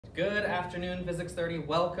Good afternoon, Physics 30.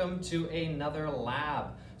 Welcome to another lab.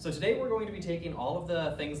 So today we're going to be taking all of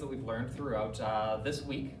the things that we've learned throughout this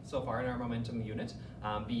week so far in our momentum unit,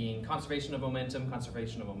 being conservation of momentum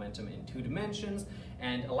in two dimensions,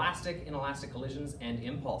 and elastic, inelastic collisions, and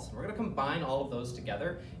impulse. And we're going to combine all of those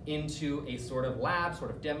together into a sort of lab,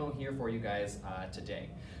 sort of demo here for you guys today.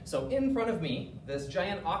 So in front of me, this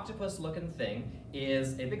giant octopus-looking thing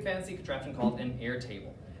is a big fancy contraption called an air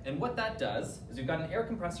table. And what that does is we've got an air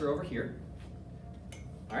compressor over here,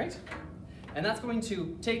 all right? And that's going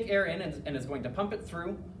to take air in and is going to pump it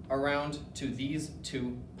through around to these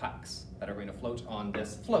two pucks that are going to float on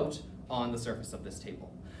the surface of this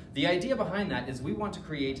table. The idea behind that is we want to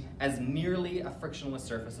create as nearly a frictionless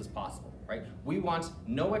surface as possible, right? We want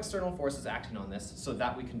no external forces acting on this so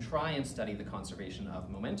that we can try and study the conservation of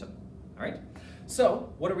momentum, all right?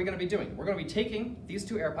 So what are we going to be doing? We're going to be taking these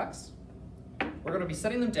two air pucks, we're going to be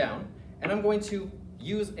setting them down, and I'm going to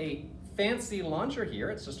use a fancy launcher here,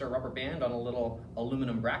 it's just a rubber band on a little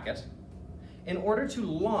aluminum bracket, in order to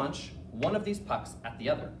launch one of these pucks at the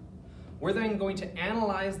other. We're then going to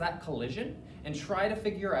analyze that collision and try to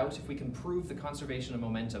figure out if we can prove the conservation of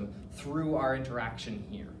momentum through our interaction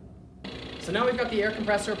here. So now we've got the air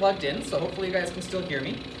compressor plugged in, so hopefully you guys can still hear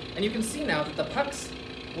me. And you can see now that the pucks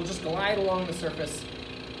will just glide along the surface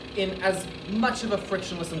in as much of a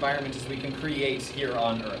frictionless environment as we can create here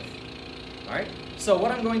on Earth. All right, so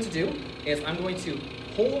what I'm going to do is I'm going to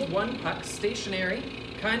hold one puck stationary,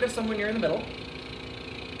 kind of somewhere near in the middle,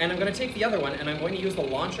 and I'm going to take the other one and I'm going to use the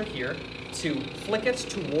launcher here to flick it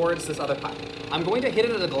towards this other puck. I'm going to hit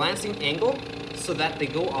it at a glancing angle so that they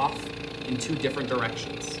go off in two different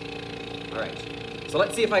directions. All right, so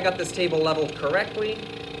let's see if I got this table leveled correctly.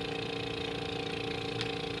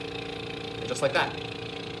 And just like that.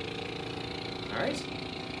 All right,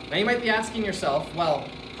 now you might be asking yourself, well,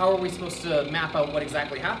 how are we supposed to map out what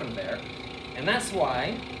exactly happened there? And that's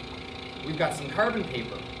why we've got some carbon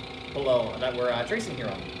paper below that we're tracing here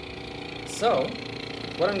on. So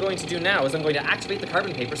what I'm going to do now is I'm going to activate the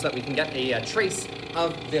carbon paper so that we can get a trace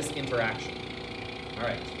of this interaction. All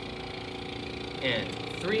right, and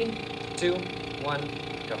 3, 2, 1,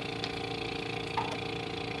 go.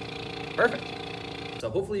 Perfect. So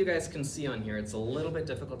hopefully you guys can see on here, it's a little bit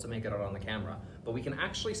difficult to make it out on the camera, but we can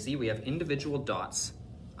actually see we have individual dots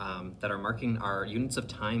that are marking our units of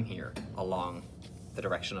time here along the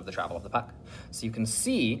direction of the travel of the puck. So you can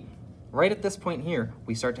see right at this point here,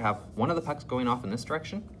 we start to have one of the pucks going off in this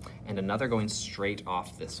direction and another going straight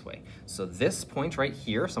off this way. So this point right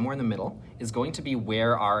here, somewhere in the middle, is going to be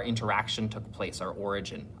where our interaction took place, our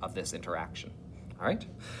origin of this interaction. All right,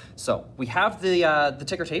 so we have the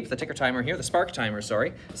ticker timer here, the spark timer,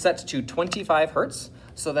 sorry, set to 25 hertz.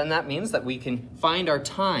 So then that means that we can find our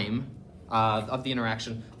time of the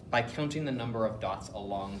interaction by counting the number of dots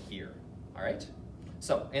along here. All right,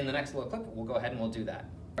 so in the next little clip, we'll go ahead and we'll do that.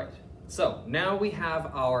 All right, so now we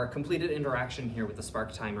have our completed interaction here with the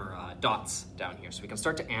spark timer dots down here, so we can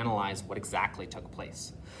start to analyze what exactly took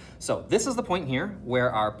place. So this is the point here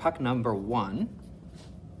where our puck number one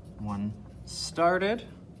started.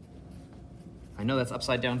 I know that's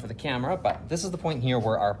upside down for the camera, but this is the point here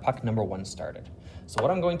where our puck number one started. So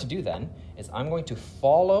what I'm going to do then is I'm going to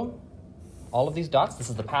follow all of these dots. This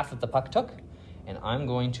is the path that the puck took, and I'm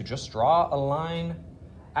going to just draw a line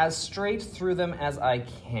as straight through them as I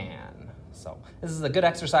can. So this is a good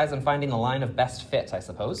exercise in finding the line of best fit, I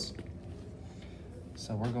suppose.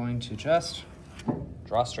 So we're going to just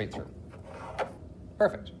draw straight through.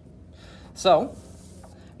 Perfect. So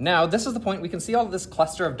now this is the point, we can see all of this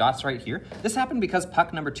cluster of dots right here. This happened because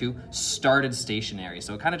puck number two started stationary.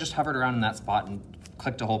 So it kind of just hovered around in that spot and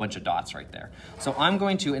clicked a whole bunch of dots right there. So I'm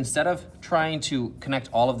going to, instead of trying to connect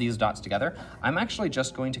all of these dots together, I'm actually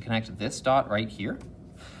just going to connect this dot right here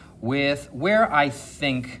with where I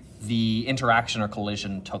think the interaction or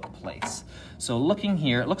collision took place. So looking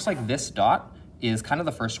here, it looks like this dot is kind of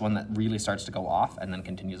the first one that really starts to go off and then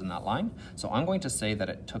continues in that line. So I'm going to say that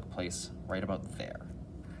it took place right about there.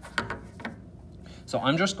 So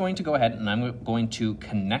I'm just going to go ahead and I'm going to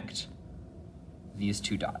connect these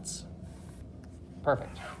two dots.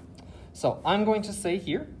 Perfect. So I'm going to say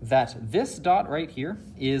here that this dot right here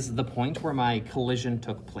is the point where my collision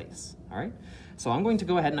took place, all right? So I'm going to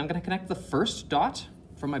go ahead and I'm going to connect the first dot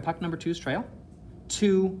from my puck number two's trail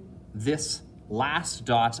to this last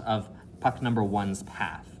dot of puck number one's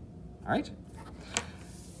path, all right?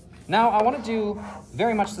 Now I want to do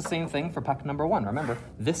very much the same thing for puck number one. Remember,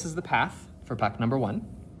 this is the path for puck number one,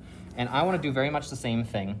 and I want to do very much the same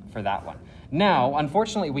thing for that one. Now,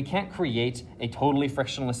 unfortunately, we can't create a totally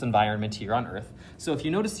frictionless environment here on Earth. So if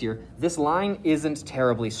you notice here, this line isn't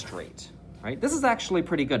terribly straight. right? This is actually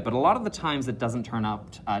pretty good, but a lot of the times it doesn't turn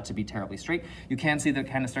out to be terribly straight. You can see that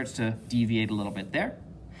it kind of starts to deviate a little bit there.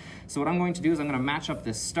 So what I'm going to do is I'm going to match up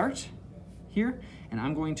this start here, and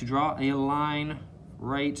I'm going to draw a line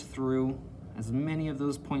right through as many of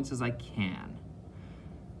those points as I can.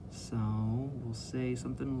 So we'll say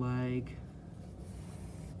something like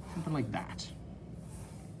that.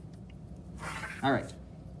 All right.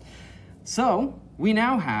 So we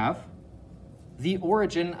now have the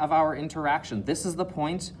origin of our interaction. This is the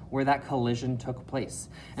point where that collision took place.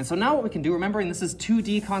 And so now what we can do, remembering this is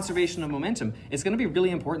 2D conservation of momentum, it's going to be really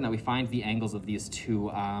important that we find the angles of these two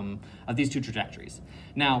trajectories.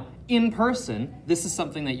 Now, in person, this is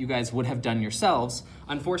something that you guys would have done yourselves.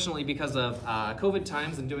 Unfortunately, because of COVID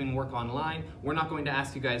times and doing work online, we're not going to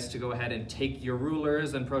ask you guys to go ahead and take your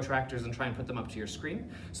rulers and protractors and try and put them up to your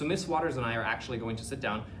screen. So Miss Waters and I are actually going to sit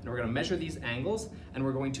down and we're going to measure these angles, and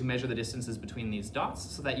we're going to measure the distances between these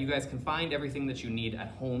dots so that you guys can find everything that you need at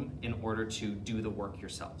home in order to do the work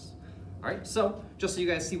yourselves. All right, so just so you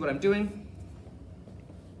guys see what I'm doing,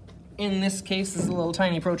 in this case, this is a little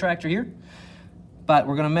tiny protractor here, but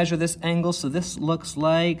we're going to measure this angle, so this looks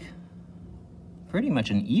like pretty much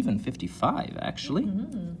an even 55, actually.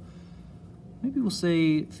 Mm-hmm. Maybe we'll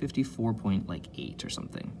say 54.8 or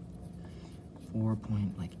something.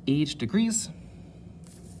 4.8 degrees.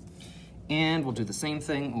 And we'll do the same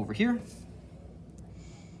thing over here.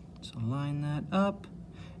 So line that up.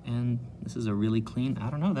 And this is a really clean, I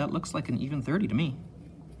don't know, that looks like an even 30 to me.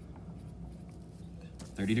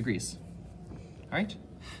 30 degrees. All right.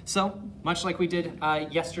 So, much like we did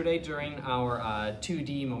yesterday during our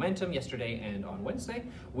 2D momentum, yesterday and on Wednesday,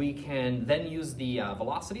 we can then use the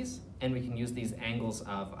velocities, and we can use these angles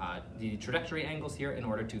of the trajectory angles here in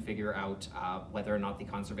order to figure out whether or not the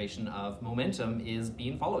conservation of momentum is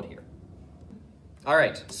being followed here. All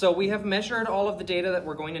right, so we have measured all of the data that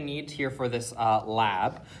we're going to need here for this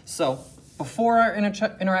lab. So, before our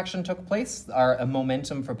interaction took place, our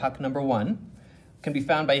momentum for puck number 1 can be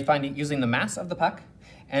found by using the mass of the puck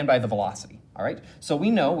and by the velocity, all right? So we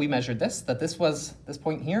know, we measured this, that this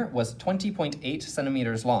point here was 20.8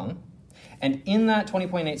 centimeters long, and in that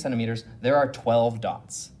 20.8 centimeters, there are 12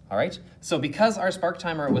 dots, all right? So because our spark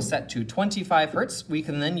timer was set to 25 hertz, we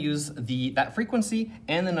can then use that frequency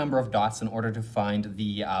and the number of dots in order to find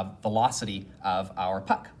the velocity of our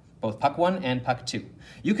puck, both puck 1 and puck 2.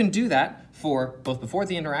 You can do that for both before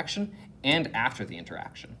the interaction and after the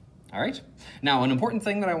interaction. All right. Now, an important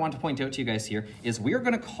thing that I want to point out to you guys here is we're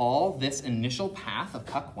going to call this initial path of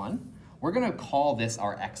puck 1, we're going to call this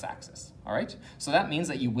our x-axis. All right. So that means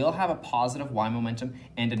that you will have a positive y momentum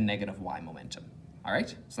and a negative y momentum. All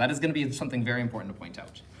right. So that is going to be something very important to point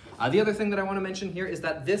out. The other thing that I want to mention here is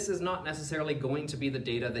that this is not necessarily going to be the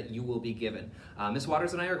data that you will be given. Ms.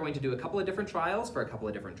 Waters and I are going to do a couple of different trials for a couple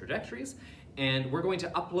of different trajectories, and we're going to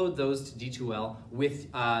upload those to D2L with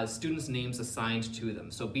students' names assigned to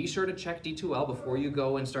them. So be sure to check D2L before you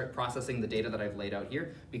go and start processing the data that I've laid out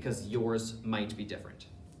here, because yours might be different.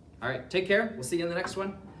 All right, take care. We'll see you in the next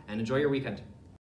one, and enjoy your weekend.